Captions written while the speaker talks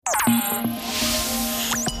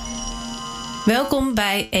Welkom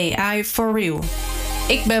bij AI for Real.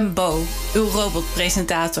 Ik ben Bo, uw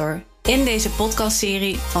robotpresentator. In deze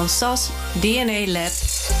podcastserie van SAS DNA Lab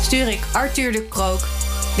stuur ik Arthur de Crook,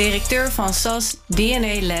 directeur van SAS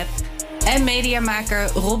DNA Lab, en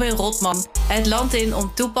mediamaker Robin Rotman het land in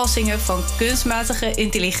om toepassingen van kunstmatige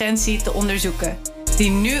intelligentie te onderzoeken, die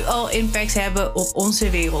nu al impact hebben op onze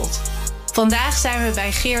wereld. Vandaag zijn we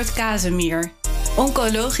bij Geert Kazemier,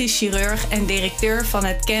 oncologisch chirurg en directeur van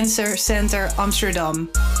het Cancer Center Amsterdam.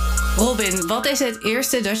 Robin, wat is het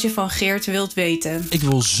eerste dat je van Geert wilt weten? Ik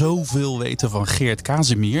wil zoveel weten van Geert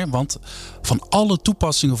Kazemier. Want van alle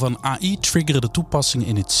toepassingen van AI triggeren de toepassingen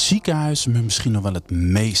in het ziekenhuis me misschien nog wel het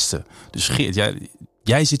meeste. Dus Geert,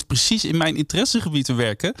 jij zit precies in mijn interessegebied te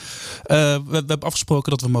werken. We hebben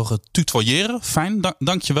afgesproken dat we mogen tutoyeren. Fijn,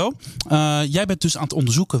 dankjewel. Jij bent dus aan het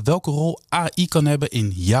onderzoeken welke rol AI kan hebben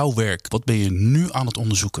in jouw werk. Wat ben je nu aan het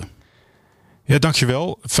onderzoeken? Ja,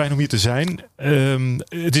 dankjewel. Fijn om hier te zijn.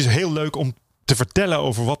 Het is heel leuk om te vertellen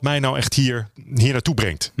over wat mij nou echt hier naartoe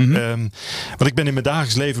brengt. Mm-hmm. Want ik ben in mijn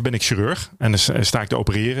dagelijks leven chirurg. En dan sta ik te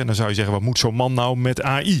opereren. En dan zou je zeggen, wat moet zo'n man nou met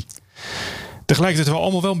AI? Tegelijkertijd hebben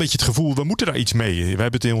we allemaal wel een beetje het gevoel, we moeten daar iets mee. We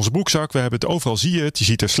hebben het in onze broekzak, we hebben het overal, zie je het. Je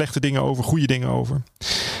ziet er slechte dingen over, goede dingen over.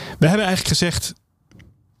 We hebben eigenlijk gezegd,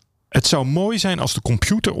 het zou mooi zijn als de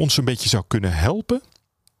computer ons een beetje zou kunnen helpen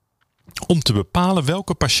om te bepalen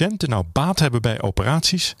welke patiënten nou baat hebben bij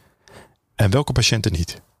operaties en welke patiënten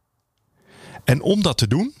niet. En om dat te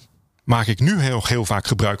doen, maak ik nu heel vaak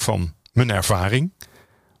gebruik van mijn ervaring.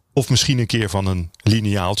 Of misschien een keer van een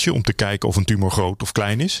lineaaltje om te kijken of een tumor groot of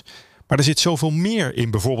klein is. Maar er zit zoveel meer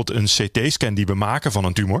in bijvoorbeeld een CT-scan die we maken van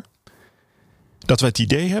een tumor. Dat we het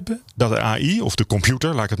idee hebben dat de AI of de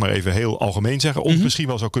computer, laat ik het maar even heel algemeen zeggen, ons misschien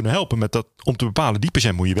wel zou kunnen helpen met dat om te bepalen, die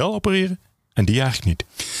patiënt moet je wel opereren en die eigenlijk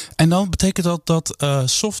niet. En dan betekent dat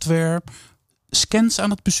software scans aan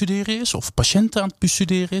het bestuderen is of patiënten aan het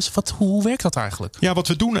bestuderen is? Hoe werkt dat eigenlijk? Ja, wat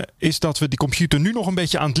we doen is dat we die computer nu nog een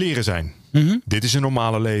beetje aan het leren zijn. Mm-hmm. Dit is een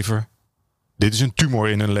normale lever. Dit is een tumor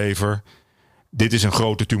in een lever. Dit is een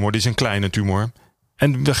grote tumor, dit is een kleine tumor.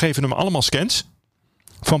 En we geven hem allemaal scans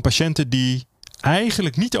van patiënten die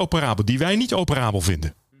eigenlijk niet operabel, die wij niet operabel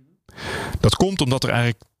vinden. Dat komt omdat er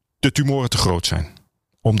eigenlijk de tumoren te groot zijn.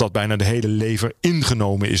 Omdat bijna de hele lever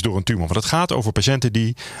ingenomen is door een tumor. Want het gaat over patiënten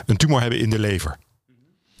die een tumor hebben in de lever.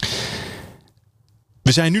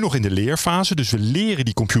 We zijn nu nog in de leerfase, dus we leren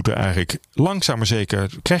die computer eigenlijk langzaam maar zeker.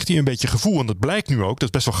 Krijgt hij een beetje gevoel, en dat blijkt nu ook. Dat is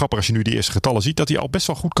best wel grappig als je nu die eerste getallen ziet. Dat hij al best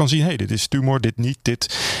wel goed kan zien, hey, dit is tumor, dit niet,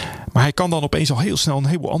 dit. Maar hij kan dan opeens al heel snel een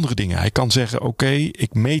heleboel andere dingen. Hij kan zeggen, oké,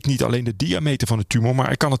 ik meet niet alleen de diameter van de tumor,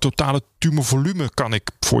 maar ik kan het totale tumorvolume kan ik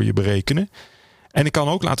voor je berekenen. En ik kan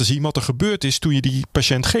ook laten zien wat er gebeurd is toen je die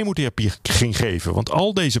patiënt chemotherapie ging geven. Want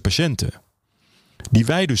al deze patiënten, die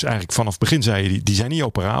wij dus eigenlijk vanaf het begin zeiden, die zijn niet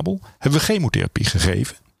operabel, hebben we chemotherapie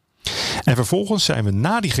gegeven. En vervolgens zijn we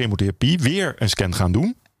na die chemotherapie weer een scan gaan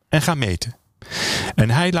doen en gaan meten. En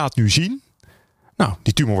hij laat nu zien, nou,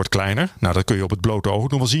 die tumor wordt kleiner. Nou, dat kun je op het blote oog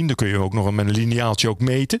nog wel zien. Dan kun je ook nog met een lineaaltje ook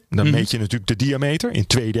meten. Dan meet je natuurlijk de diameter in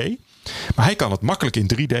 2D. Maar hij kan het makkelijk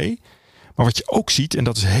in 3D. Maar wat je ook ziet, en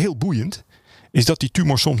dat is heel boeiend, is dat die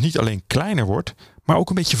tumor soms niet alleen kleiner wordt, maar ook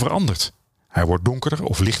een beetje verandert. Hij wordt donkerder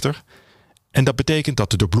of lichter. En dat betekent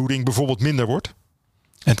dat de doorbloeding bijvoorbeeld minder wordt.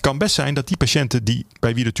 En het kan best zijn dat die patiënten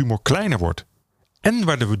bij wie de tumor kleiner wordt en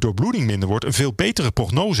waar de doorbloeding minder wordt, een veel betere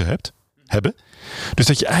prognose hebben. Dus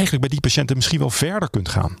dat je eigenlijk bij die patiënten misschien wel verder kunt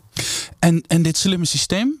gaan. En dit slimme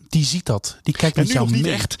systeem, die ziet dat. Die kijkt met jou mee.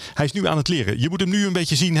 Niet echt. Hij is nu aan het leren. Je moet hem nu een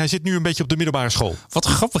beetje zien. Hij zit nu een beetje op de middelbare school. Wat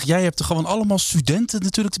grappig. Jij hebt er gewoon allemaal studenten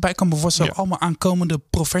natuurlijk erbij. Kan me voorstellen. Ja. Allemaal aankomende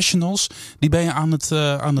professionals. Die ben je aan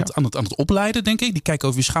het opleiden, denk ik. Die kijken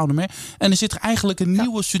over je schouder mee. En er zit er eigenlijk een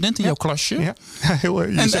nieuwe student in jouw klasje. Ja.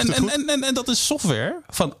 En dat is software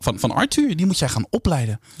van Arthur. Die moet jij gaan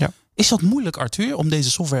opleiden. Ja. Is dat moeilijk, Arthur, om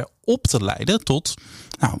deze software op te leiden tot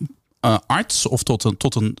arts of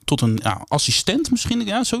tot een assistent misschien?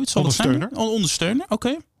 Ja, zoiets zal het zijn. Ondersteuner,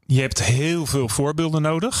 oké. Je hebt heel veel voorbeelden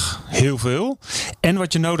nodig. Heel veel. En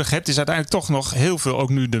wat je nodig hebt is uiteindelijk toch nog heel veel ook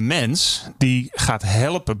nu de mens die gaat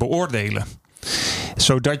helpen beoordelen.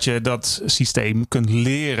 Zodat je dat systeem kunt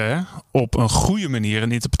leren op een goede manier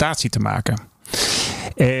een interpretatie te maken.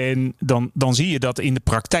 En dan zie je dat in de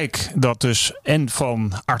praktijk dat dus en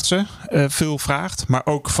van artsen veel vraagt, maar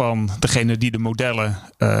ook van degene die de modellen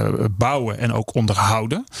bouwen en ook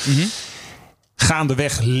onderhouden. Mm-hmm.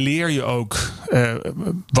 Gaandeweg leer je ook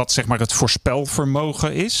wat zeg maar het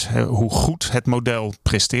voorspelvermogen is. Hoe goed het model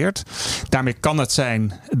presteert. Daarmee kan het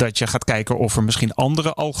zijn dat je gaat kijken of er misschien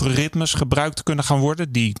andere algoritmes gebruikt kunnen gaan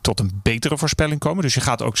worden. Die tot een betere voorspelling komen. Dus je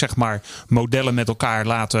gaat ook zeg maar modellen met elkaar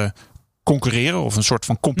laten concurreren. Of een soort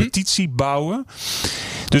van competitie bouwen.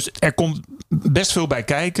 Dus er komt best veel bij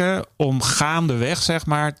kijken om gaandeweg zeg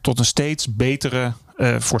maar tot een steeds betere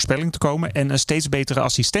voorspelling te komen. En een steeds betere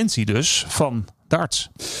assistentie dus van de arts.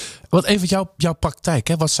 Wat even jouw praktijk,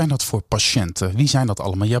 hè? Wat zijn dat voor patiënten? Wie zijn dat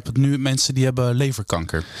allemaal? Je hebt het nu mensen die hebben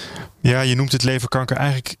leverkanker. Ja, je noemt het leverkanker.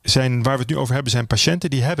 Eigenlijk waar we het nu over hebben zijn patiënten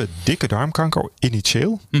die hebben dikke darmkanker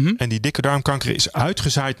initieel. Mm-hmm. En die dikke darmkanker is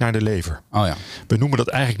uitgezaaid naar de lever. Oh ja. We noemen dat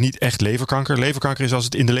eigenlijk niet echt leverkanker. Leverkanker is als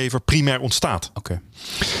het in de lever primair ontstaat. Oké.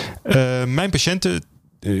 Mijn patiënten,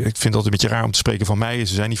 ik vind het altijd een beetje raar om te spreken van mij.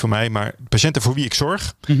 Ze zijn niet van mij, maar patiënten voor wie ik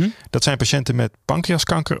zorg. Mm-hmm. Dat zijn patiënten met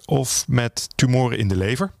pancreaskanker of met tumoren in de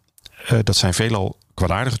lever. Dat zijn veelal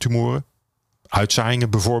kwaadaardige tumoren. Uitzaaiingen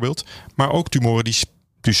bijvoorbeeld. Maar ook tumoren die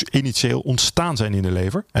dus initieel ontstaan zijn in de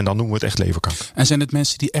lever. En dan noemen we het echt leverkanker. En zijn het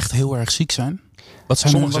mensen die echt heel erg ziek zijn? Wat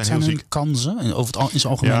zijn hun kansen in het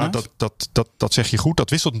algemeen? Ja, dat zeg je goed. Dat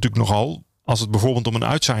wisselt natuurlijk nogal. Als het bijvoorbeeld om een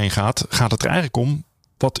uitzaaiing gaat het er eigenlijk om.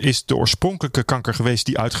 Wat is de oorspronkelijke kanker geweest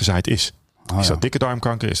die uitgezaaid is? Is dat dikke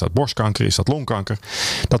darmkanker? Is dat borstkanker? Is dat longkanker?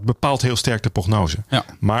 Dat bepaalt heel sterk de prognose. Ja.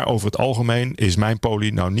 Maar over het algemeen is mijn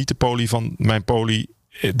poli nou niet de poli van mijn poli.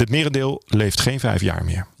 Het merendeel leeft geen 5 jaar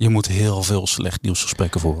meer. Je moet heel veel slecht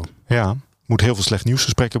nieuwsgesprekken voeren. Ja, moet heel veel slecht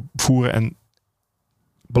nieuwsgesprekken voeren. En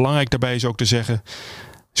belangrijk daarbij is ook te zeggen,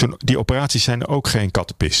 die operaties zijn ook geen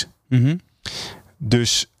kattenpis. Mm-hmm.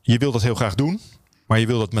 Dus je wil dat heel graag doen. Maar je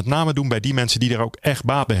wil dat met name doen bij die mensen die er ook echt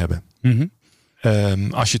baat bij hebben. Mm-hmm.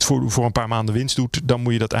 Als je het voor een paar maanden winst doet, dan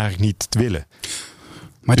moet je dat eigenlijk niet willen.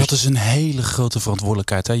 Maar dat is een hele grote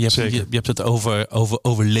verantwoordelijkheid. Hè? Je hebt het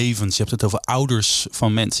over levens. Je hebt het over ouders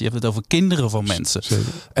van mensen. Je hebt het over kinderen van mensen. Zeker.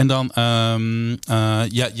 En dan,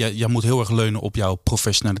 jij moet heel erg leunen op jouw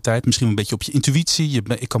professionaliteit. Misschien een beetje op je intuïtie.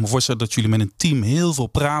 Ik kan me voorstellen dat jullie met een team heel veel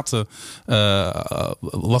praten.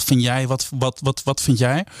 Wat vind jij? Wat vind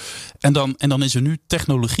jij? En dan is er nu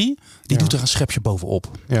technologie. Die doet er een schepje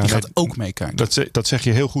bovenop. Die gaat ook meekijken. Dat zeg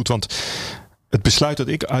je heel goed. Want het besluit dat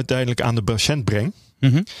ik uiteindelijk aan de patiënt breng,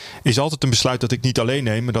 mm-hmm, is altijd een besluit dat ik niet alleen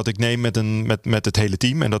neem, maar dat ik neem met het hele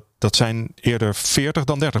team. En dat zijn eerder 40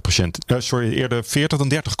 dan 30 patiënten. Eerder 40 dan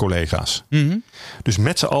 30 collega's. Mm-hmm. Dus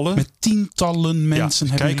met z'n allen. Met tientallen mensen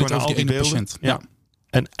hebben jullie het over die ene patiënt. Ja.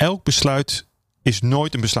 En elk besluit is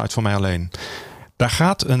nooit een besluit van mij alleen. Daar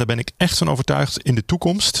gaat, en daar ben ik echt van overtuigd, in de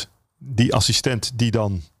toekomst, die assistent die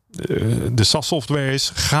dan de SAS-software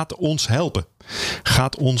is, gaat ons helpen.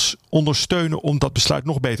 Gaat ons ondersteunen om dat besluit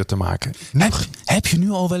nog beter te maken. Heb je nu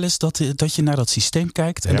al wel eens dat je naar dat systeem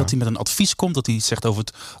kijkt en dat hij met een advies komt, dat hij iets zegt over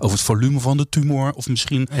het volume van de tumor, of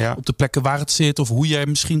misschien op de plekken waar het zit, of hoe jij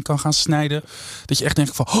misschien kan gaan snijden. Dat je echt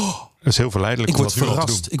denkt van, dat is heel verleidelijk.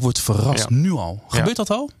 Ik word verrast nu al. Gebeurt dat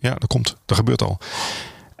al? Ja, dat gebeurt al.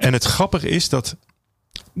 En het grappige is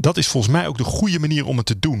dat is volgens mij ook de goede manier om het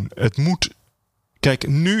te doen. Het moet. Kijk,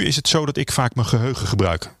 nu is het zo dat ik vaak mijn geheugen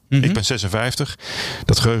gebruik. Mm-hmm. Ik ben 56.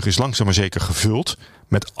 Dat geheugen is langzaam maar zeker gevuld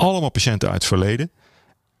met allemaal patiënten uit het verleden.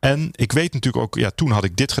 En ik weet natuurlijk ook, toen had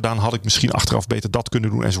ik dit gedaan, had ik misschien achteraf beter dat kunnen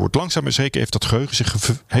doen enzovoort. Langzaam maar zeker heeft dat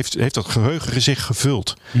geheugen zich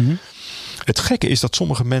gevuld. Mm-hmm. Het gekke is dat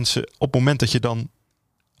sommige mensen op het moment dat je dan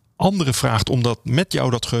anderen vraagt om dat met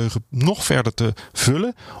jou dat geheugen nog verder te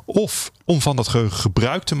vullen, of om van dat geheugen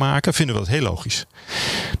gebruik te maken, vinden we dat heel logisch.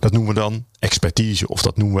 Dat noemen we dan expertise, of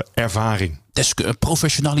dat noemen we ervaring.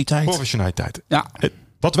 Professionaliteit. Ja.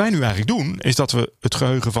 Wat wij nu eigenlijk doen, is dat we het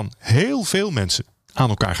geheugen van heel veel mensen aan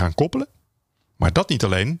elkaar gaan koppelen. Maar dat niet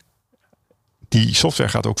alleen. Die software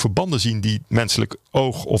gaat ook verbanden zien die het menselijk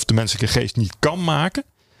oog of de menselijke geest niet kan maken.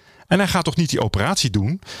 En hij gaat toch niet die operatie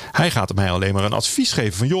doen. Hij gaat mij alleen maar een advies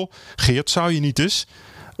geven van, joh, Geert, zou je niet eens,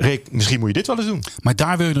 misschien moet je dit wel eens doen. Maar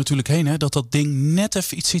daar wil je natuurlijk heen, hè? Dat ding net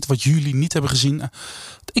even iets ziet wat jullie niet hebben gezien.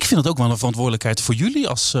 Ik vind het ook wel een verantwoordelijkheid voor jullie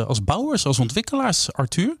als bouwers, als ontwikkelaars,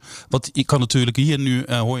 Arthur. Want je kan natuurlijk hier nu,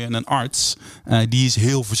 hoor je een arts, die is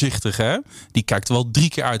heel voorzichtig. Hè? Die kijkt wel 3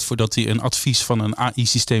 keer uit voordat hij een advies van een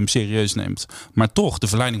AI-systeem serieus neemt. Maar toch, de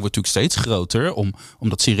verleiding wordt natuurlijk steeds groter om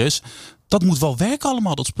dat serieus. Dat moet wel werken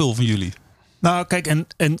allemaal, dat spul van jullie. Nou, kijk, en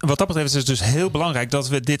wat dat betreft is het dus heel belangrijk dat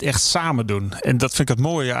we dit echt samen doen. En dat vind ik het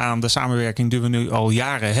mooie aan de samenwerking die we nu al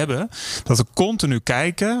jaren hebben. Dat we continu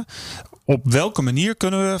kijken, op welke manier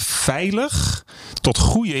kunnen we veilig tot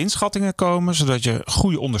goede inschattingen komen, zodat je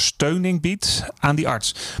goede ondersteuning biedt aan die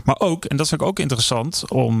arts. Maar ook, en dat vind ik ook interessant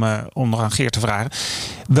om nog aan Geert te vragen,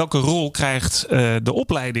 welke rol krijgt de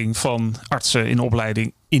opleiding van artsen in de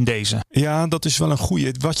opleiding in deze? Ja, dat is wel een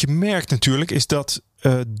goeie. Wat je merkt natuurlijk is dat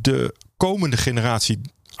de komende generatie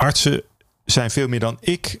artsen zijn veel meer dan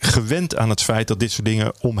ik gewend aan het feit dat dit soort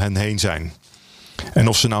dingen om hen heen zijn. En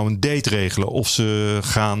of ze nou een date regelen, of ze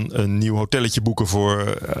gaan een nieuw hotelletje boeken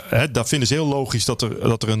voor. Dat vinden ze heel logisch dat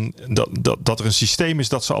er een systeem is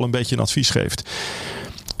dat ze al een beetje een advies geeft.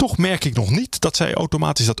 Toch merk ik nog niet dat zij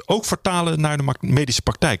automatisch dat ook vertalen naar de medische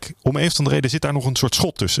praktijk. Om een of andere reden zit daar nog een soort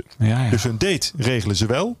schot tussen. Ja. Dus hun date regelen ze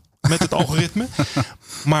wel met het algoritme.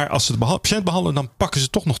 Maar als ze de patiënt behandelen, dan pakken ze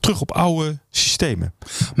toch nog terug op oude systemen.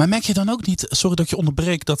 Maar merk je dan ook niet, sorry dat je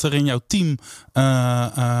onderbreekt, dat er in jouw team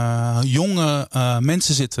jonge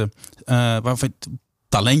mensen zitten, waarvan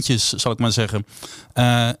talentjes, zal ik maar zeggen,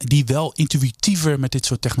 die wel intuïtiever met dit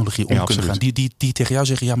soort technologie om kunnen gaan. Die tegen jou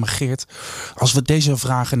zeggen, ja maar Geert, als we deze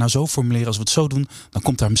vragen nou zo formuleren, als we het zo doen, dan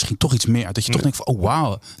komt daar misschien toch iets meer uit. Dat je toch denkt van, oh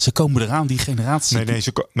wauw, ze komen eraan, die generatie.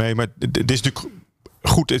 Nee, maar dit is natuurlijk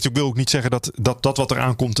goed. Ik wil ook niet zeggen dat wat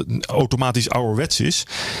eraan komt automatisch ouderwets is.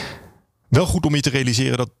 Wel goed om je te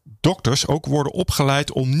realiseren dat dokters ook worden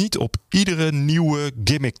opgeleid om niet op iedere nieuwe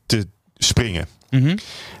gimmick te springen. Mm-hmm.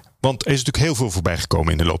 Want er is natuurlijk heel veel voorbij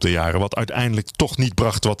gekomen in de loop der jaren, wat uiteindelijk toch niet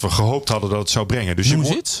bracht wat we gehoopt hadden dat het zou brengen. Dus hoe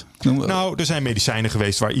zit? Nou, er zijn medicijnen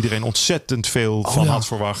geweest waar iedereen ontzettend veel van had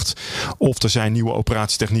verwacht. Of er zijn nieuwe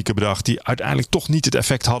operatietechnieken bedacht die uiteindelijk toch niet het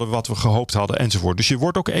effect hadden wat we gehoopt hadden enzovoort. Dus je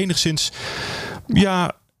wordt ook enigszins,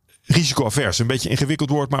 risicoavers. Een beetje ingewikkeld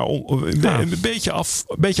woord, maar een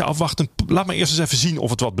beetje afwachtend. Laat maar eerst eens even zien of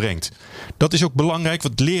het wat brengt. Dat is ook belangrijk,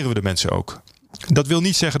 want leren we de mensen ook. Dat wil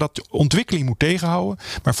niet zeggen dat de ontwikkeling moet tegenhouden.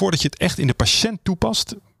 Maar voordat je het echt in de patiënt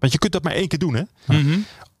toepast. Want je kunt dat maar 1 keer doen. Hè? Mm-hmm.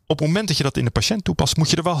 Op het moment dat je dat in de patiënt toepast, moet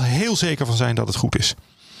je er wel heel zeker van zijn dat het goed is.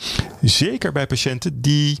 Zeker bij patiënten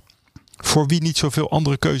voor wie niet zoveel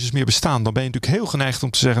andere keuzes meer bestaan. Dan ben je natuurlijk heel geneigd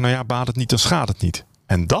om te zeggen, nou ja, baat het niet, dan schaadt het niet.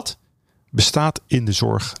 En dat bestaat in de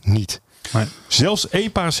zorg niet. Maar zelfs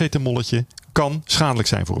 1 paracetamolletje kan schadelijk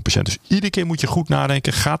zijn voor een patiënt. Dus iedere keer moet je goed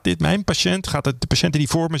nadenken, gaat dit mijn patiënt, gaat het de patiënt die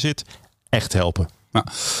voor me zit echt helpen? Nou,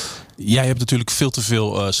 jij hebt natuurlijk veel te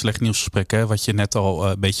veel slecht nieuwsgesprekken, hè, wat je net al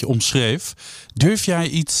een beetje omschreef. Durf jij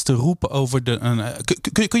iets te roepen over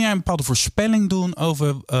kun jij een bepaalde voorspelling doen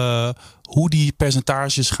over hoe die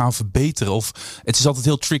percentages gaan verbeteren? Of het is altijd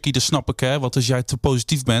heel tricky, dat snap ik. Hè? Want als jij te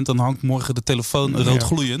positief bent, dan hangt morgen de telefoon rood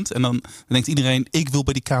gloeiend. En dan denkt iedereen, ik wil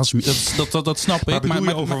bij die Kazemier. Dat snap ik. Maar bedoel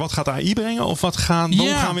je over wat gaat AI brengen? Of hoe gaan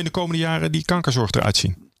we in de komende jaren die kankerzorg eruit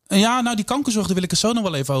zien? Ja, nou die kankerzorg, daar wil ik het zo nog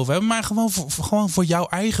wel even over hebben. Maar gewoon voor jouw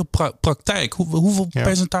eigen praktijk. Hoeveel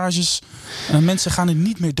percentages mensen gaan er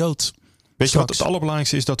niet meer dood? Weet je wat het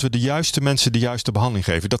allerbelangrijkste is? Dat we de juiste mensen de juiste behandeling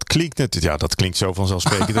geven. Dat klinkt net, dat klinkt zo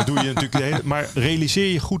vanzelfsprekend. Dat doe je natuurlijk maar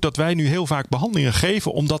realiseer je goed dat wij nu heel vaak behandelingen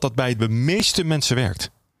geven, omdat dat bij de meeste mensen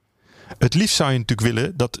werkt. Het liefst zou je natuurlijk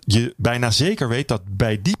willen dat je bijna zeker weet dat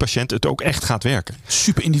bij die patiënt het ook echt gaat werken.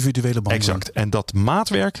 Super individuele behandeling. Exact. En dat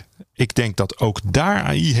maatwerk, ik denk dat ook daar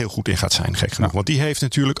AI heel goed in gaat zijn, gek genoeg. Want die heeft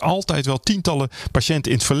natuurlijk altijd wel tientallen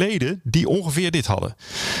patiënten in het verleden die ongeveer dit hadden.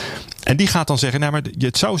 En die gaat dan zeggen, nou, maar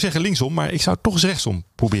het zou zeggen linksom, maar ik zou het toch eens rechtsom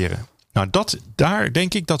proberen. Nou, daar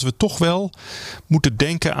denk ik dat we toch wel moeten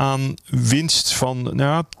denken aan winst van,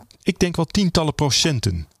 ik denk wel tientallen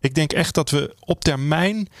procenten. Ik denk echt dat we op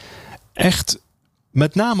termijn echt,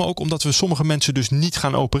 met name ook omdat we sommige mensen dus niet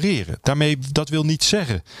gaan opereren. Dat wil niet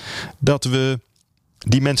zeggen dat we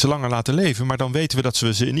die mensen langer laten leven. Maar dan weten we dat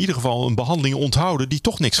ze in ieder geval een behandeling onthouden die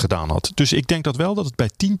toch niks gedaan had. Dus ik denk dat wel dat het bij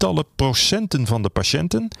tientallen procenten van de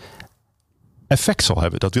patiënten effect zal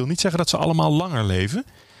hebben. Dat wil niet zeggen dat ze allemaal langer leven.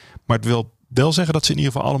 Maar het wil wel zeggen dat ze in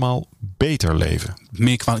ieder geval allemaal beter leven.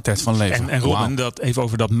 Meer kwaliteit van leven. En Robin, even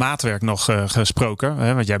over dat maatwerk nog gesproken.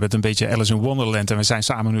 Hè, want jij bent een beetje Alice in Wonderland. En we zijn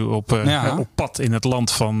samen nu op pad in het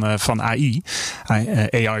land van AI.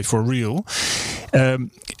 AI for real.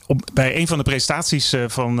 Bij een van de presentaties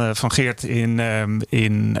van Geert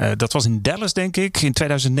dat was in Dallas, denk ik, in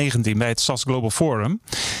 2019 bij het SAS Global Forum.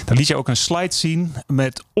 Daar liet je ook een slide zien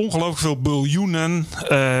met ongelooflijk veel biljoenen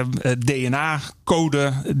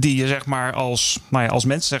DNA-code die je zeg maar als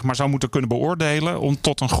mens zeg maar zou moeten kunnen beoordelen om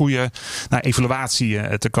tot een goede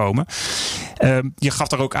evaluatie te komen. Je gaf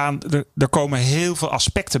daar ook aan, er komen heel veel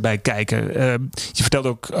aspecten bij kijken. Je vertelde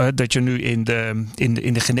ook dat je nu in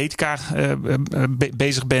de genetica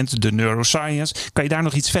bezig bent, de neuroscience. Kan je daar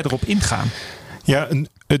nog iets verder op ingaan? Ja,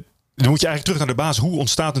 Dan moet je eigenlijk terug naar de basis. Hoe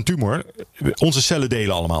ontstaat een tumor? Onze cellen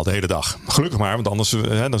delen allemaal de hele dag. Gelukkig maar, want anders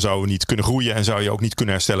dan zouden we niet kunnen groeien en zou je ook niet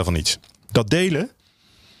kunnen herstellen van iets. Dat delen,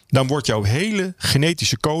 dan wordt jouw hele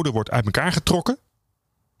genetische code uit elkaar getrokken,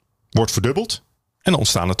 wordt verdubbeld en dan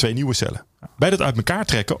ontstaan er 2 nieuwe cellen. Bij dat uit elkaar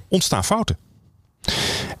trekken ontstaan fouten.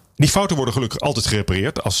 Die fouten worden gelukkig altijd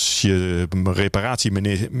gerepareerd. Als je een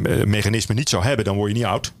reparatiemechanisme niet zou hebben, dan word je niet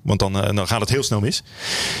oud. Want dan gaat het heel snel mis.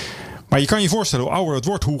 Maar je kan je voorstellen, hoe ouder het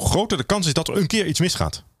wordt, hoe groter de kans is dat er een keer iets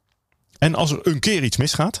misgaat. En als er een keer iets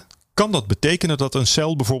misgaat, kan dat betekenen dat een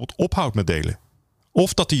cel bijvoorbeeld ophoudt met delen.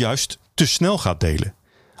 Of dat die juist te snel gaat delen.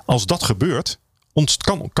 Als dat gebeurt,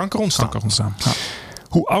 kan kanker ontstaan. Ja.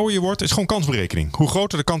 Hoe ouder je wordt, is gewoon kansberekening. Hoe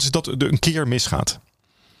groter de kans is dat er een keer misgaat.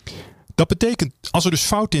 Dat betekent, als er dus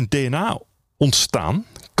fouten in het DNA ontstaan,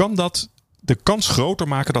 kan dat de kans groter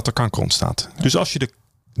maken dat er kanker ontstaat. Dus als je de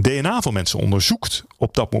DNA van mensen onderzoekt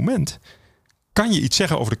op dat moment, kan je iets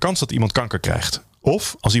zeggen over de kans dat iemand kanker krijgt.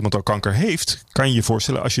 Of als iemand al kanker heeft, kan je je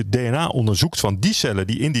voorstellen, als je het DNA onderzoekt van die cellen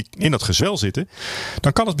die in dat gezwel zitten,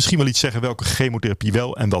 dan kan het misschien wel iets zeggen welke chemotherapie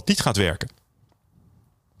wel en wat niet gaat werken.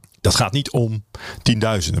 Dat gaat niet om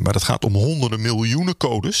 10.000, maar dat gaat om honderden miljoenen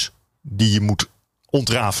codes die je moet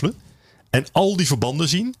ontrafelen. En al die verbanden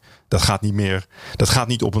zien, dat gaat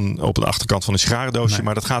niet op een achterkant van een sigarendoosje, nee.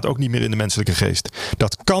 Maar dat gaat ook niet meer in de menselijke geest.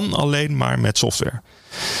 Dat kan alleen maar met software.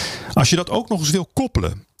 Als je dat ook nog eens wil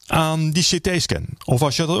koppelen aan die CT-scan, of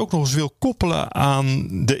als je dat ook nog eens wil koppelen aan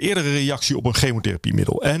de eerdere reactie op een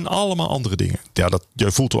chemotherapiemiddel en allemaal andere dingen. Ja,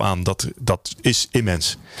 je voelt al aan, dat is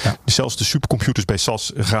immens. Ja. Zelfs de supercomputers bij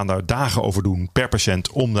SAS gaan daar dagen over doen per patiënt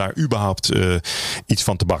om daar überhaupt iets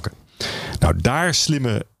van te bakken. Nou,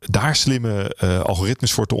 daar slimme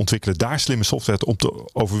algoritmes voor te ontwikkelen. Daar slimme software om te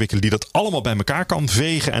overwikkelen. Die dat allemaal bij elkaar kan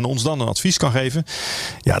vegen. En ons dan een advies kan geven.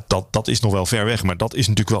 Ja, dat is nog wel ver weg. Maar dat is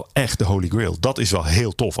natuurlijk wel echt de holy grail. Dat is wel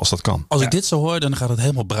heel tof als dat kan. Als ik dit zo hoor, dan gaat het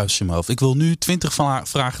helemaal bruisen in mijn hoofd. Ik wil nu 20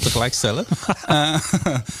 vragen tegelijk stellen.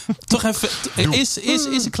 Toch even. Eerst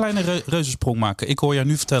een kleine reuzensprong maken. Ik hoor jou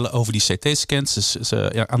nu vertellen over die CT-scans.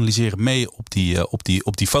 Ze analyseren mee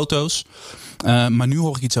op die foto's. Maar nu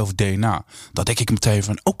hoor ik iets over DNA. Dan denk ik meteen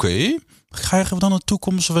van oké, krijgen we dan een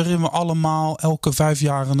toekomst waarin we allemaal elke 5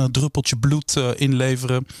 jaar een druppeltje bloed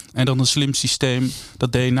inleveren. En dan een slim systeem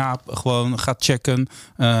dat DNA gewoon gaat checken.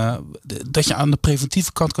 Dat je aan de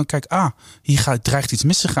preventieve kant kan kijken. Hier dreigt iets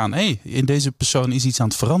mis te gaan. In deze persoon is iets aan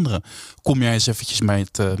het veranderen. Kom jij eens eventjes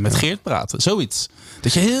met Geert praten. Zoiets.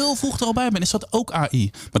 Dat je heel vroeg er al bij bent. Is dat ook AI?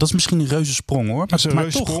 Maar dat is misschien een reuzensprong hoor. Dat is een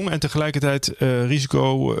reuzensprong en tegelijkertijd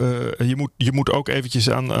risico. Je moet ook eventjes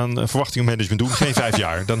aan verwachtingenmanagement doen. Geen 5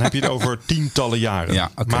 jaar. Dan heb je het over tientallen jaren.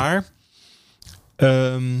 Ja, okay. Maar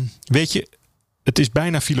weet je, het is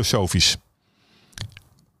bijna filosofisch.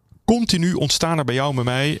 Continu ontstaan er bij jou en bij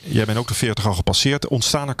mij, jij bent ook de 40 al gepasseerd,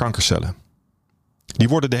 ontstaan er kankercellen. Die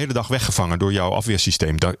worden de hele dag weggevangen door jouw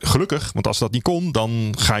afweersysteem. Gelukkig, want als dat niet kon,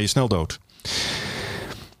 dan ga je snel dood.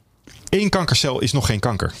 1 kankercel is nog geen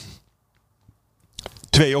kanker.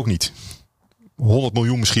 2 ook niet. 100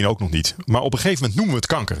 miljoen misschien ook nog niet. Maar op een gegeven moment noemen we het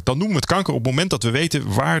kanker. Dan noemen we het kanker op het moment dat we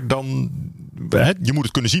weten waar dan. Je moet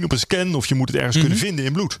het kunnen zien op een scan of je moet het ergens kunnen vinden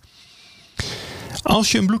in bloed.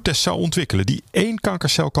 Als je een bloedtest zou ontwikkelen die 1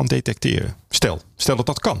 kankercel kan detecteren. Stel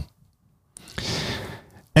dat kan.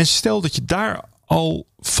 En stel dat je daar al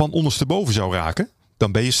van ondersteboven zou raken.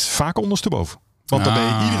 Dan ben je vaak ondersteboven. Want dan ben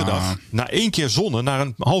je iedere dag na 1 keer zonnen, na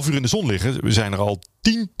een half uur in de zon liggen, zijn er al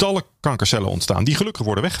tientallen kankercellen ontstaan die gelukkig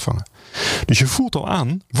worden weggevangen. Dus je voelt al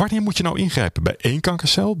aan, wanneer moet je nou ingrijpen? Bij 1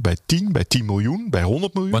 kankercel, bij 10 miljoen, bij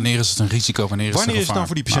 100 miljoen? Wanneer is het een risico? Wanneer is het nou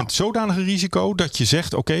voor die patiënt zodanig een risico dat je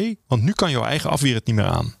zegt, oké, want nu kan jouw eigen afweer het niet meer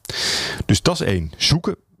aan. Dus dat is 1.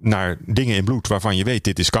 Zoeken naar dingen in bloed waarvan je weet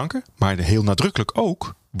dit is kanker. Maar heel nadrukkelijk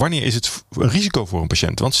ook, wanneer is het een risico voor een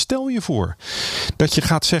patiënt? Want stel je voor dat je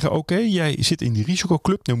gaat zeggen, oké, jij zit in die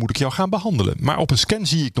risicoclub, nu moet ik jou gaan behandelen. Maar op een scan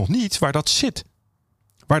zie ik nog niet waar dat zit.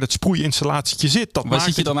 Waar dat sproeiinstallatietje zit. Waar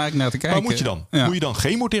zit je dan eigenlijk naar te kijken? Waar moet je dan? Ja. Moet je dan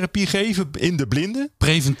chemotherapie geven in de blinde?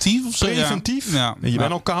 Preventief of zo? Preventief. Ja. Je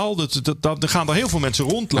bent al kaal. Er gaan er heel veel mensen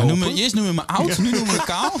rondlopen. Eerst noemen we me oud, nu noemen we me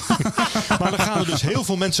kaal. Maar dan gaan er dus heel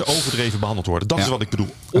veel mensen overdreven behandeld worden. Dat is wat ik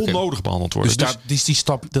bedoel. Onnodig behandeld worden. Dus die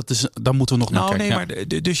stap, daar moeten we nog naar kijken.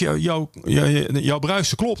 Maar dus jouw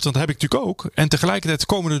bruisen klopt. Dat heb ik natuurlijk ook. En tegelijkertijd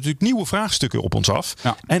komen er natuurlijk nieuwe vraagstukken op ons af.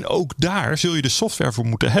 Ja. En ook daar zul je de software voor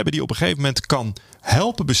moeten hebben die op een gegeven moment kan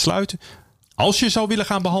helpen besluiten. Als je zou willen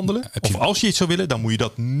gaan behandelen, of als je iets zou willen, dan moet je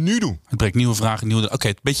dat nu doen. Het brengt nieuwe vragen. Oké,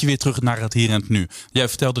 een beetje weer terug naar het hier en het nu. Jij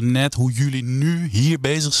vertelde net hoe jullie nu hier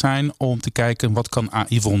bezig zijn om te kijken wat kan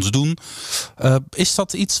AI voor ons doen. Is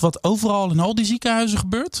dat iets wat overal in al die ziekenhuizen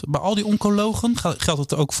gebeurt? Bij al die oncologen? Geldt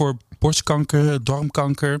het ook voor borstkanker,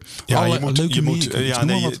 darmkanker. Ja,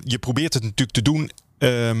 je probeert het natuurlijk te doen.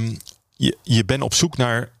 Je bent op zoek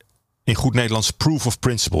naar, in goed Nederlands, proof of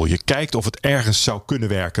principle. Je kijkt of het ergens zou kunnen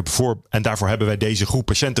werken. En daarvoor hebben wij deze groep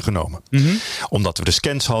patiënten genomen. Mm-hmm. Omdat we de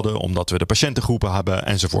scans hadden, omdat we de patiëntengroepen hebben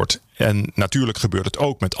enzovoort. En natuurlijk gebeurt het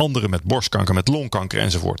ook met anderen, met borstkanker, met longkanker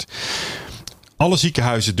enzovoort. Alle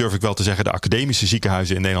ziekenhuizen, durf ik wel te zeggen, de academische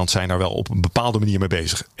ziekenhuizen in Nederland zijn daar wel op een bepaalde manier mee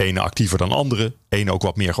bezig. Ene actiever dan andere, ene ook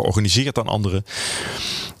wat meer georganiseerd dan andere.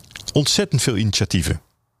 Ontzettend veel initiatieven.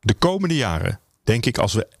 De komende jaren, denk ik,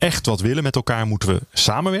 als we echt wat willen met elkaar, moeten we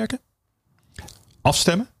samenwerken,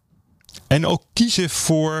 afstemmen en ook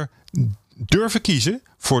durven kiezen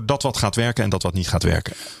voor dat wat gaat werken en dat wat niet gaat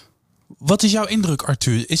werken. Wat is jouw indruk,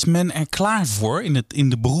 Arthur? Is men er klaar voor in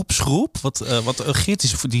de beroepsgroep? Wat Geert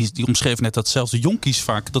is, die omschreef net dat zelfs de jonkies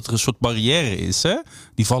vaak, dat er een soort barrière is. Hè?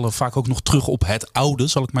 Die vallen vaak ook nog terug op het oude,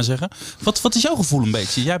 zal ik maar zeggen. Wat is jouw gevoel een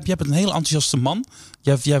beetje? Jij bent een heel enthousiaste man.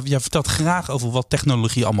 Jij vertelt graag over wat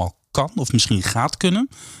technologie allemaal kan of misschien gaat kunnen.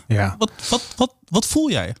 Ja. Wat voel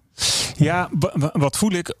jij? Ja, wat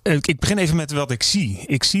voel ik? Ik begin even met wat ik zie.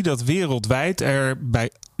 Ik zie dat wereldwijd er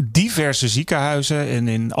bij diverse ziekenhuizen en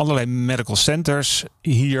in allerlei medical centers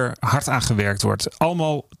hier hard aan gewerkt wordt.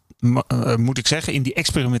 Allemaal, moet ik zeggen, in die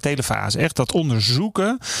experimentele fase. Echt dat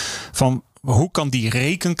onderzoeken van hoe kan die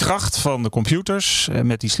rekenkracht van de computers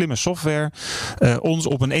met die slimme software ons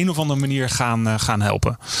op een of andere manier gaan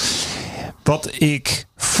helpen. Wat ik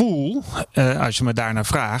voel, als je me daarnaar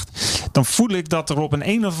vraagt, dan voel ik dat er op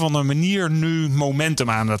een of andere manier nu momentum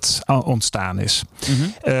aan het ontstaan is.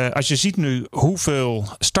 Mm-hmm. Als je ziet nu hoeveel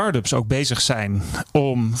start-ups ook bezig zijn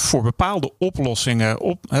om voor bepaalde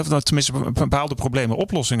oplossingen, tenminste bepaalde problemen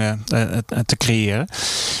oplossingen te creëren,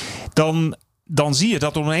 dan zie je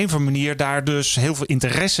dat op een of andere manier daar dus heel veel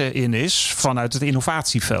interesse in is vanuit het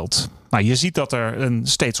innovatieveld. Nou, je ziet dat er een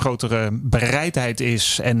steeds grotere bereidheid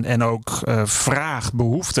is en ook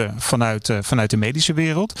behoefte vanuit de medische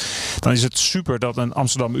wereld. Dan is het super dat een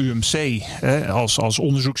Amsterdam UMC als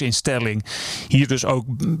onderzoeksinstelling hier dus ook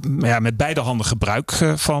met beide handen gebruik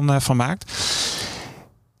van maakt.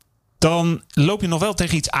 Dan loop je nog wel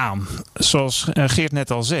tegen iets aan. Zoals Geert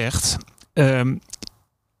net al zegt.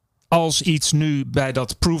 Als iets nu bij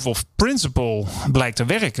dat proof of principle blijkt te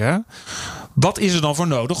werken, wat is er dan voor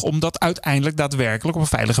nodig om dat uiteindelijk daadwerkelijk op een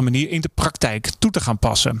veilige manier in de praktijk toe te gaan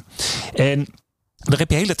passen? En daar heb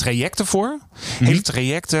je hele trajecten voor. Mm-hmm. Hele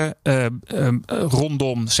trajecten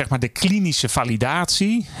rondom zeg maar de klinische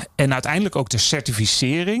validatie en uiteindelijk ook de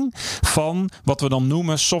certificering van wat we dan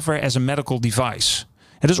noemen software as a medical device.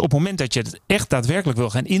 En dus op het moment dat je het echt daadwerkelijk wil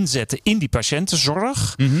gaan inzetten in die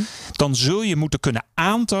patiëntenzorg, mm-hmm, dan zul je moeten kunnen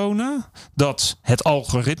aantonen dat het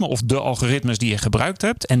algoritme of de algoritmes die je gebruikt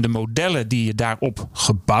hebt en de modellen die je daarop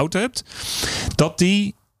gebouwd hebt, dat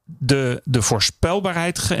die de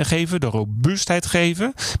voorspelbaarheid geven, de robuustheid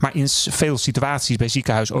geven, maar in veel situaties bij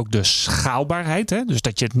ziekenhuis ook de schaalbaarheid. Hè? Dus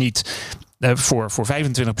dat je het niet voor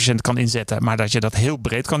 25 patiënten kan inzetten, maar dat je dat heel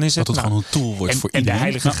breed kan inzetten. Dat het gewoon een tool wordt voor iedereen. En de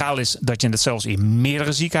heilige graal is dat je het zelfs in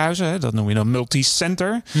meerdere ziekenhuizen, dat noem je dan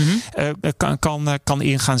multicenter, kan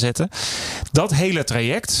in gaan zetten. Dat hele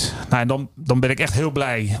traject, en dan ben ik echt heel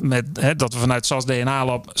blij met dat we vanuit SAS DNA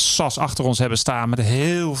Lab SAS achter ons hebben staan met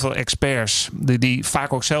heel veel experts die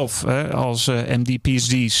vaak ook zelf als MD,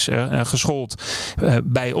 PhD's geschoold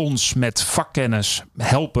bij ons met vakkennis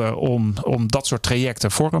helpen om dat soort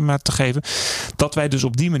trajecten vorm te geven. Dat wij dus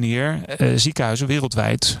op die manier ziekenhuizen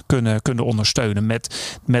wereldwijd kunnen ondersteunen.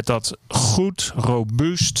 Met dat goed,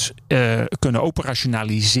 robuust kunnen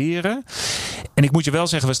operationaliseren. En ik moet je wel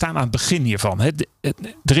zeggen, we staan aan het begin hiervan.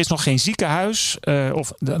 Er is nog geen ziekenhuis,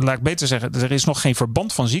 of laat ik beter zeggen, er is nog geen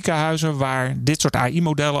verband van ziekenhuizen waar dit soort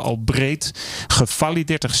AI-modellen al breed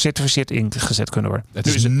gevalideerd en gecertificeerd ingezet kunnen worden. Het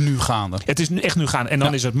is nu gaande. Het is echt nu gaande. En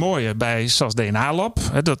dan is het mooie bij SAS DNA Lab,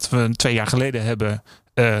 dat we 2 jaar geleden hebben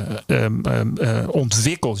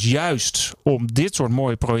ontwikkeld juist om dit soort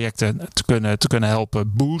mooie projecten te kunnen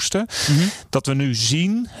helpen boosten. Mm-hmm. Dat we nu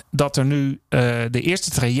zien dat er nu de eerste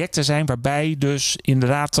trajecten zijn waarbij dus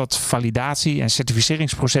inderdaad dat validatie en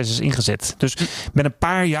certificeringsproces is ingezet. Dus met een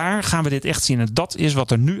paar jaar gaan we dit echt zien en dat is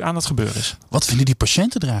wat er nu aan het gebeuren is. Wat vinden die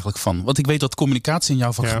patiënten er eigenlijk van? Want ik weet dat communicatie in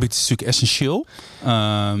jouw vakgebied is natuurlijk essentieel.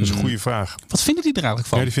 Dat is een goede vraag. Wat vinden die er eigenlijk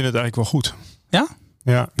van? Ja, die vinden het eigenlijk wel goed. Ja?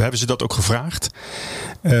 Ja, we hebben ze dat ook gevraagd.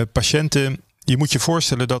 Patiënten, je moet je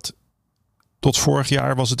voorstellen dat tot vorig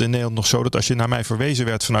jaar was het in Nederland nog zo dat als je naar mij verwezen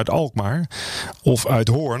werd vanuit Alkmaar of uit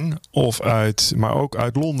Hoorn maar ook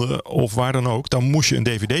uit Londen of waar dan ook, dan moest je een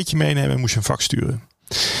dvd'tje meenemen en moest je een fax sturen.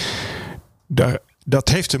 dat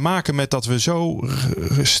heeft te maken met dat we zo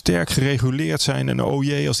sterk gereguleerd zijn. En oh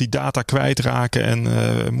jee, als die data kwijtraken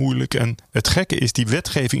en moeilijk. En het gekke is, die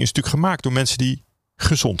wetgeving is natuurlijk gemaakt door mensen die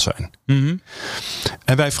gezond zijn. Mm-hmm.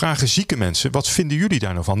 En wij vragen zieke mensen, wat vinden jullie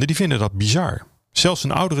daar nou van? Die vinden dat bizar. Zelfs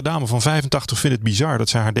een oudere dame van 85 vindt het bizar dat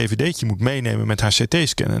ze haar dvd'tje moet meenemen met haar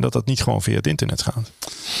CT-scan. En dat niet gewoon via het internet gaat.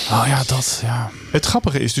 Oh ja, dat, ja. Het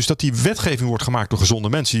grappige is dus dat die wetgeving wordt gemaakt door gezonde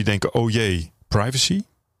mensen die denken, oh jee, privacy.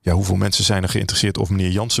 Ja, hoeveel mensen zijn er geïnteresseerd of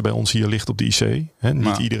meneer Jansen bij ons hier ligt op de IC?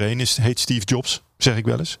 Niet iedereen heet Steve Jobs, zeg ik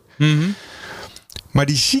wel eens. Mm-hmm. Maar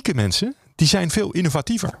die zieke mensen, die zijn veel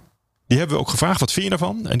innovatiever. Die hebben we ook gevraagd, wat vind je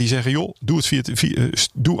daarvan? En die zeggen, joh,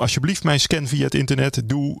 doe alsjeblieft mijn scan via het internet.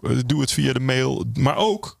 Doe het via de mail. Maar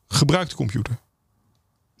ook, gebruik de computer.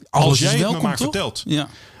 Als jij het me maar vertelt. Ja.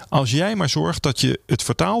 Als jij maar zorgt dat je het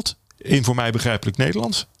vertaalt in voor mij begrijpelijk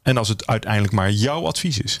Nederlands. En als het uiteindelijk maar jouw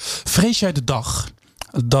advies is. Vrees jij de dag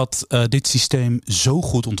dat dit systeem zo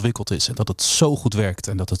goed ontwikkeld is en dat het zo goed werkt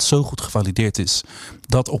en dat het zo goed gevalideerd is,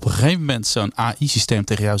 dat op een gegeven moment zo'n AI-systeem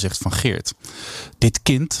tegen jou zegt van Geert, dit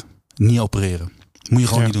kind niet opereren. Moet je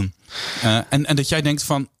gewoon niet doen. En dat jij denkt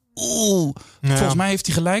van, volgens mij heeft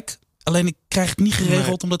hij gelijk, alleen ik krijg het niet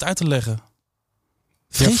geregeld om dat uit te leggen.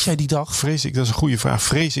 Vrees jij die dag? Vrees ik, dat is een goede vraag.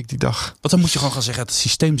 Vrees ik die dag? Want dan moet je gewoon gaan zeggen, het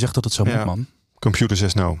systeem zegt dat het zo moet, man. Computer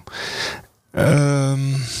says no.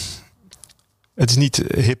 Het is niet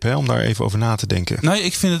hip om daar even over na te denken. Nee,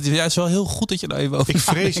 ik vind het juist wel heel goed dat je daar even over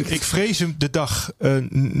nadenkt. Ik vrees hem de dag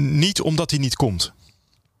niet omdat hij niet komt.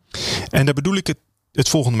 En daar bedoel ik het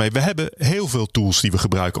volgende mee. We hebben heel veel tools die we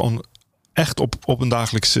gebruiken. Echt op een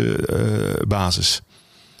dagelijkse basis.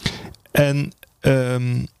 En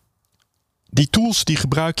die tools die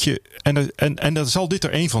gebruik je. En daar zal dit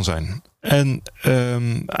er één van zijn.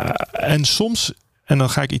 En soms... En dan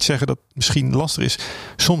ga ik iets zeggen dat misschien lastig is.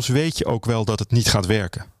 Soms weet je ook wel dat het niet gaat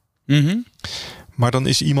werken. Mm-hmm. Maar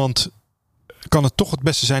dan kan het toch het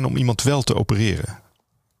beste zijn om iemand wel te opereren.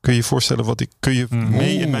 Kun je je voorstellen kun je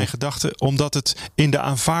mee in mijn gedachten? Omdat het in de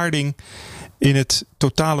aanvaarding, in het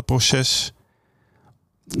totale proces.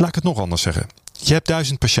 Laat ik het nog anders zeggen. Je hebt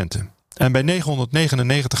 1000 patiënten. En bij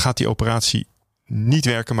 999 gaat die operatie niet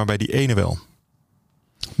werken, maar bij die ene wel.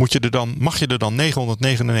 Mag je er dan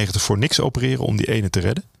 999 voor niks opereren om die ene te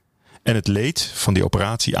redden? En het leed van die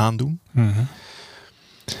operatie aandoen? Mm-hmm.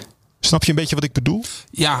 Snap je een beetje wat ik bedoel?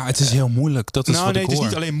 Ja, het is heel moeilijk. Dat is wat ik hoor. Het is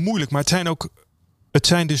niet alleen moeilijk, maar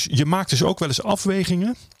je maakt dus ook wel eens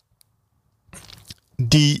afwegingen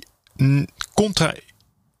die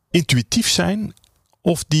contra-intuïtief zijn,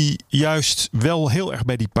 of die juist wel heel erg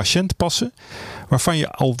bij die patiënt passen, waarvan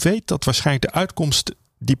je al weet dat waarschijnlijk de uitkomst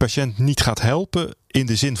die patiënt niet gaat helpen in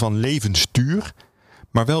de zin van levensduur,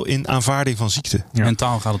 maar wel in aanvaarding van ziekte. Ja.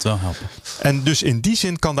 Mentaal gaat het wel helpen. En dus in die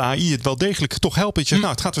zin kan de AI het wel degelijk toch helpen. Je zegt,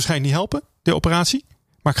 het gaat waarschijnlijk niet helpen, de operatie,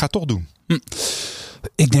 maar ik ga het toch doen.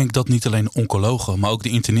 Ik denk dat niet alleen oncologen, maar ook de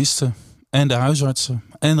internisten en de huisartsen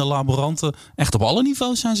en de laboranten, echt op alle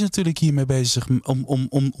niveaus zijn ze natuurlijk hiermee bezig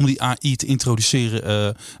om die AI te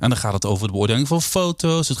introduceren. En dan gaat het over de beoordeling van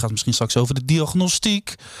foto's. Het gaat misschien straks over de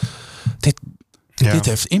diagnostiek. Dit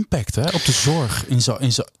heeft impact op de zorg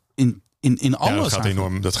in alles. Dat gaat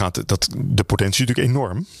enorm. De potentie is natuurlijk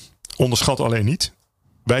enorm. Onderschat alleen niet.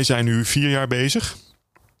 Wij zijn nu 4 jaar bezig.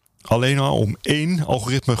 Alleen al om 1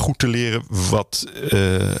 algoritme goed te leren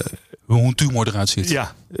hoe een tumor eruit ziet.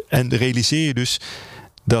 Ja, en realiseer je dus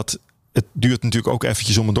dat het duurt natuurlijk ook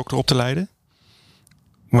eventjes om een dokter op te leiden.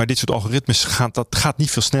 Maar dit soort algoritmes gaat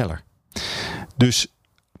niet veel sneller. Dus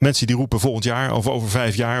mensen die roepen volgend jaar of over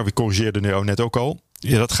 5 jaar, we corrigeerden jou net ook al.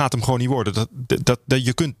 Ja, dat gaat hem gewoon niet worden.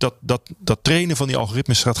 Dat trainen van die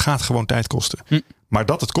algoritmes, dat gaat gewoon tijd kosten. Maar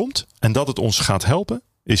dat het komt en dat het ons gaat helpen,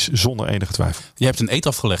 is zonder enige twijfel. Je hebt een eed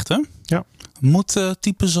afgelegd, hè? Ja. Moeten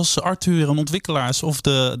types als Arthur en ontwikkelaars of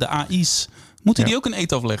de AI's, moeten die ook een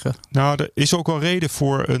eed afleggen? Nou, er is ook wel reden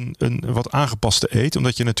voor een wat aangepaste eed.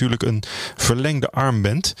 Omdat je natuurlijk een verlengde arm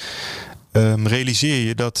bent. Realiseer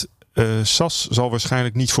je dat SAS zal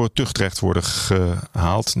waarschijnlijk niet voor het tuchtrecht worden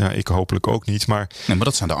gehaald. Nou, ik hopelijk ook niet. Maar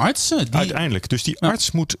dat zijn de artsen. Uiteindelijk. Dus die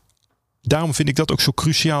arts moet. Daarom vind ik dat ook zo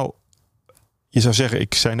cruciaal. Je zou zeggen,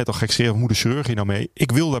 ik zei net al gekscherend, hoe de chirurg hier nou mee?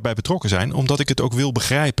 Ik wil daarbij betrokken zijn, omdat ik het ook wil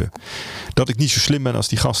begrijpen. Dat ik niet zo slim ben als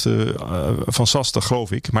die gasten van SAS, dat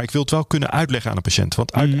geloof ik. Maar ik wil het wel kunnen uitleggen aan een patiënt.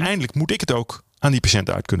 Want uiteindelijk moet ik het ook aan die patiënt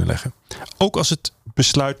uit kunnen leggen. Ook als het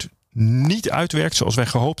besluit niet uitwerkt zoals wij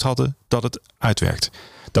gehoopt hadden dat het uitwerkt.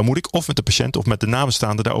 Dan moet ik of met de patiënt of met de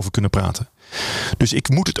nabestaanden daarover kunnen praten. Dus ik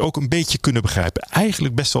moet het ook een beetje kunnen begrijpen.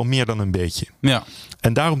 Eigenlijk best wel meer dan een beetje. Ja.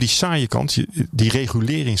 En daarom die saaie kant, die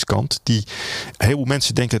reguleringskant. Die heel veel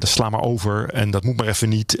mensen denken, dat sla maar over. En dat moet maar even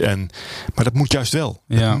niet. Maar dat moet juist wel.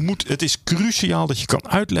 Ja. Het is cruciaal dat je kan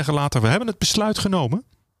uitleggen later. We hebben het besluit genomen.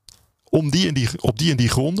 Op die en die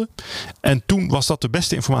gronden. En toen was dat de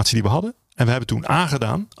beste informatie die we hadden. En we hebben toen A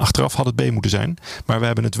gedaan. Achteraf had het B moeten zijn. Maar we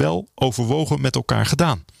hebben het wel overwogen met elkaar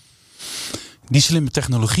gedaan. Die slimme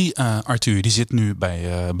technologie, Arthur, die zit nu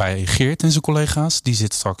bij Geert en zijn collega's. Die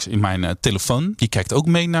zit straks in mijn telefoon. Die kijkt ook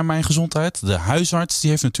mee naar mijn gezondheid. De huisarts die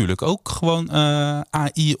heeft natuurlijk ook gewoon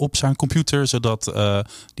AI op zijn computer. Zodat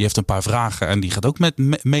die heeft een paar vragen en die gaat ook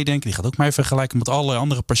meedenken. Die gaat ook mij vergelijken met allerlei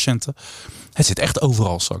andere patiënten. Het zit echt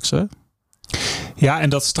overal straks, hè? Ja, en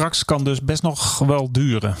dat straks kan dus best nog wel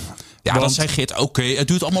duren. Ja, dan zei Geert, oké, het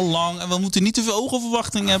duurt allemaal lang en we moeten niet te veel hoge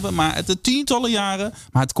verwachtingen hebben. Maar het tientallen jaren,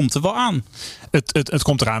 maar het komt er wel aan. Het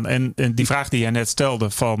komt eraan. En die vraag die jij net stelde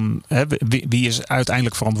van wie is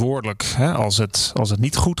uiteindelijk verantwoordelijk als het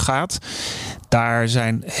niet goed gaat. Daar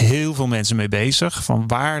zijn heel veel mensen mee bezig. Van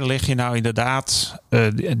waar leg je nou inderdaad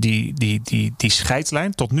die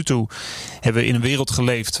scheidslijn? Tot nu toe hebben we in een wereld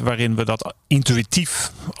geleefd waarin we dat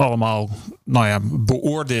intuïtief allemaal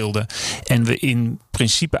beoordeelden. En we in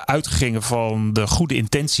principe uitgingen van de goede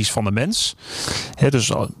intenties van de mens.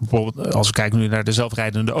 Dus bijvoorbeeld als we kijken nu naar de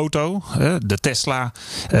zelfrijdende auto, de Tesla.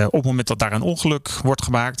 Op het moment dat daar een ongeluk wordt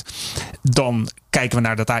gemaakt, dan kijken we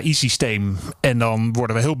naar dat AI-systeem en dan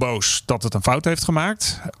worden we heel boos dat het een fout heeft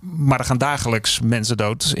gemaakt. Maar er gaan dagelijks mensen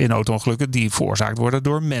dood in auto-ongelukken die veroorzaakt worden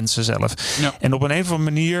door mensen zelf. Ja. En op een of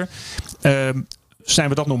andere manier zijn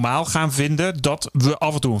we dat normaal gaan vinden dat we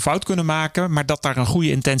af en toe een fout kunnen maken, maar dat daar een goede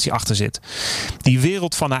intentie achter zit. Die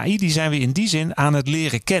wereld van AI, die zijn we in die zin aan het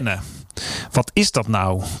leren kennen. Wat is dat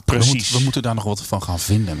nou precies? We moeten daar nog wat van gaan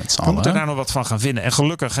vinden met z'n allen. We moeten daar nog wat van gaan vinden. En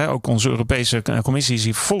gelukkig, ook onze Europese Commissie is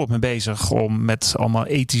hier volop mee bezig om met allemaal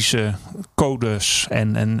ethische codes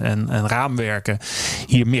en raamwerken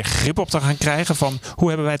hier meer grip op te gaan krijgen van hoe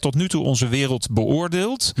hebben wij tot nu toe onze wereld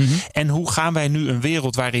beoordeeld en hoe gaan wij nu een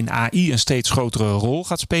wereld waarin AI een steeds grotere rol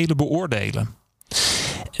gaat spelen beoordelen.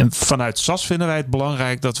 En vanuit SAS vinden wij het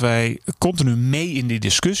belangrijk dat wij continu mee in die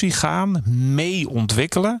discussie gaan, mee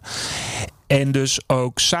ontwikkelen. En dus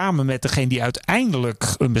ook samen met degene die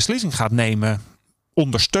uiteindelijk een beslissing gaat nemen,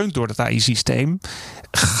 ondersteund door het AI-systeem,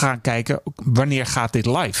 gaan kijken wanneer gaat dit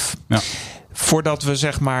live. Ja. Voordat we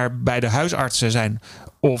zeg maar bij de huisartsen zijn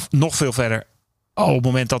of nog veel verder, op het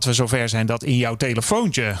moment dat we zover zijn dat in jouw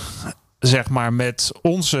telefoontje zeg maar met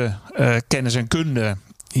onze kennis en kunde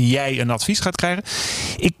jij een advies gaat krijgen.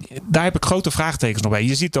 Daar heb ik grote vraagtekens nog bij.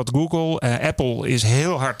 Je ziet dat Google, Apple is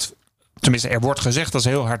heel hard, tenminste er wordt gezegd dat ze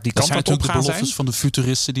heel hard die kant op gaan zijn. Dat zijn natuurlijk de beloftes van de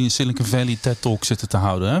futuristen die in Silicon Valley TED Talk zitten te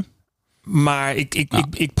houden, hè? Maar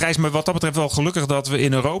ik prijs me wat dat betreft wel gelukkig dat we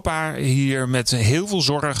in Europa hier met heel veel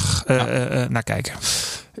zorg naar kijken.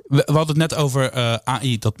 We hadden het net over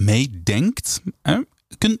AI dat meedenkt.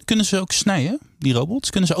 Kunnen ze ook snijden, die robots?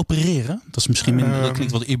 Kunnen ze opereren? Dat is misschien dat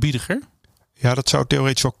klinkt wat eerbiediger. Ja, dat zou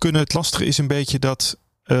theoretisch wel kunnen. Het lastige is een beetje dat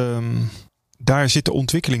daar zit de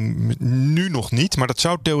ontwikkeling nu nog niet. Maar dat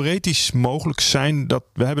zou theoretisch mogelijk zijn.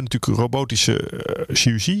 We hebben natuurlijk robotische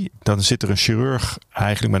chirurgie. Dan zit er een chirurg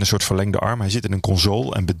eigenlijk met een soort verlengde arm. Hij zit in een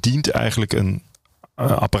console en bedient eigenlijk een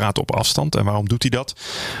apparaat op afstand. En waarom doet hij dat?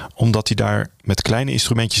 Omdat hij daar met kleine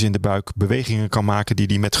instrumentjes in de buik bewegingen kan maken die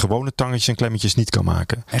hij met gewone tangetjes en klemmetjes niet kan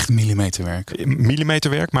maken. Echt millimeterwerk.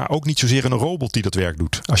 Millimeterwerk, maar ook niet zozeer een robot die dat werk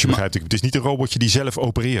doet. Als je begrijpt, het is niet een robotje die zelf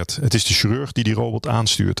opereert. Het is de chirurg die robot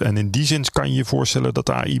aanstuurt. En in die zin kan je je voorstellen dat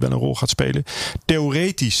de AI wel een rol gaat spelen.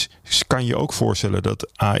 Theoretisch kan je ook voorstellen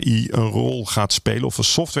dat AI een rol gaat spelen of een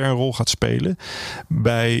software een rol gaat spelen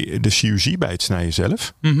bij de chirurgie, bij het snijden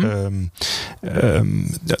zelf.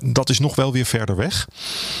 Dat is nog wel weer verder weg.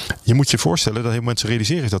 Je moet je voorstellen dat heel veel mensen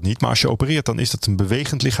realiseren dat niet. Maar als je opereert, dan is dat een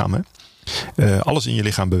bewegend lichaam. Hè? Alles in je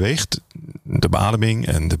lichaam beweegt. De beademing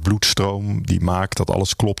en de bloedstroom die maakt dat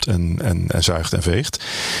alles klopt en zuigt en veegt.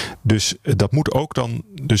 Dus dat moet ook dan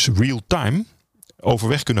dus real-time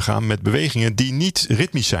overweg kunnen gaan met bewegingen die niet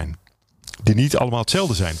ritmisch zijn. Die niet allemaal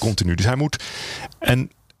hetzelfde zijn, continu. Dus hij moet...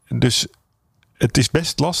 Dus het is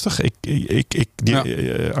best lastig.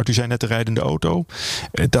 Arthur zei net de rijdende auto.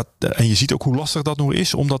 En je ziet ook hoe lastig dat nog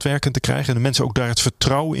is om dat werkend te krijgen. En de mensen ook daar het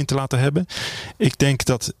vertrouwen in te laten hebben. Ik denk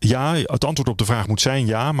dat het antwoord op de vraag moet zijn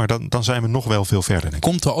ja. Maar dan zijn we nog wel veel verder. Denk ik.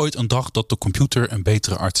 Komt er ooit een dag dat de computer een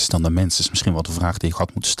betere arts is dan de mens? Is misschien wel de vraag die ik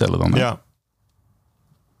had moeten stellen dan. Ja,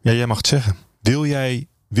 jij mag het zeggen.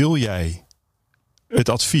 Wil jij het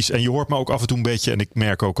advies. En je hoort me ook af en toe een beetje, en ik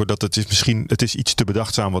merk ook dat het is iets te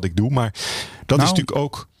bedachtzaam wat ik doe. Maar dat is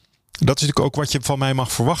natuurlijk ook wat je van mij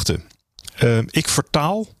mag verwachten.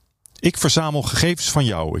 Ik verzamel gegevens van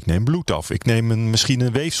jou. Ik neem bloed af. Ik neem misschien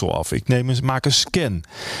een weefsel af. Maak een scan.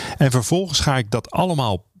 En vervolgens ga ik dat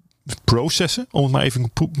allemaal processen, om het maar even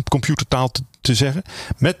in computertaal te zeggen,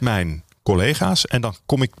 met mijn collega's. En dan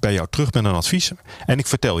kom ik bij jou terug met een advies. En ik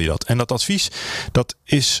vertel je dat. En dat advies, dat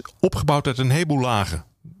is opgebouwd uit een heleboel lagen.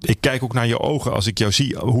 Ik kijk ook naar je ogen als ik jou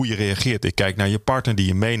zie hoe je reageert. Ik kijk naar je partner die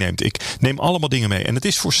je meeneemt. Ik neem allemaal dingen mee. En het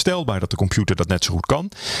is voorstelbaar dat de computer dat net zo goed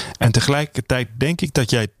kan. En tegelijkertijd denk ik dat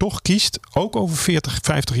jij toch kiest, ook over 40,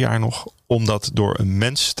 50 jaar nog, om dat door een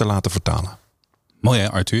mens te laten vertalen. Mooi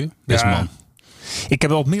hè, Arthur? Deze man. Ik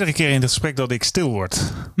heb wel meerdere keren in het gesprek dat ik stil word.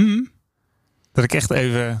 Dat ik echt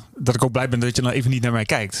even, dat ik ook blij ben dat je nou even niet naar mij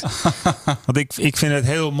kijkt. Want ik vind het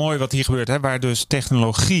heel mooi wat hier gebeurt. Hè, waar dus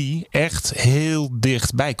technologie echt heel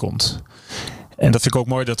dichtbij komt. En dat vind ik ook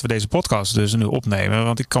mooi dat we deze podcast dus nu opnemen.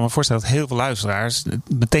 Want ik kan me voorstellen dat heel veel luisteraars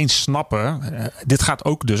meteen snappen. Dit gaat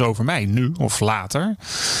ook dus over mij, nu of later.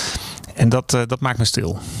 En dat maakt me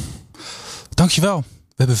stil. Dankjewel.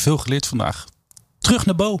 We hebben veel geleerd vandaag. Terug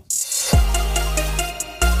naar Bo.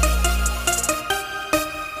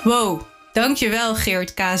 Wow. Dankjewel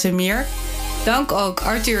Geert Kazemier. Dank ook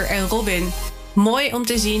Arthur en Robin. Mooi om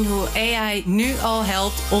te zien hoe AI nu al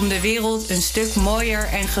helpt om de wereld een stuk mooier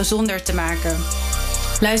en gezonder te maken.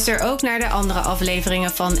 Luister ook naar de andere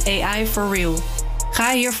afleveringen van AI for Real.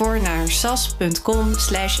 Ga hiervoor naar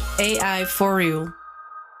sas.com/AI for Real.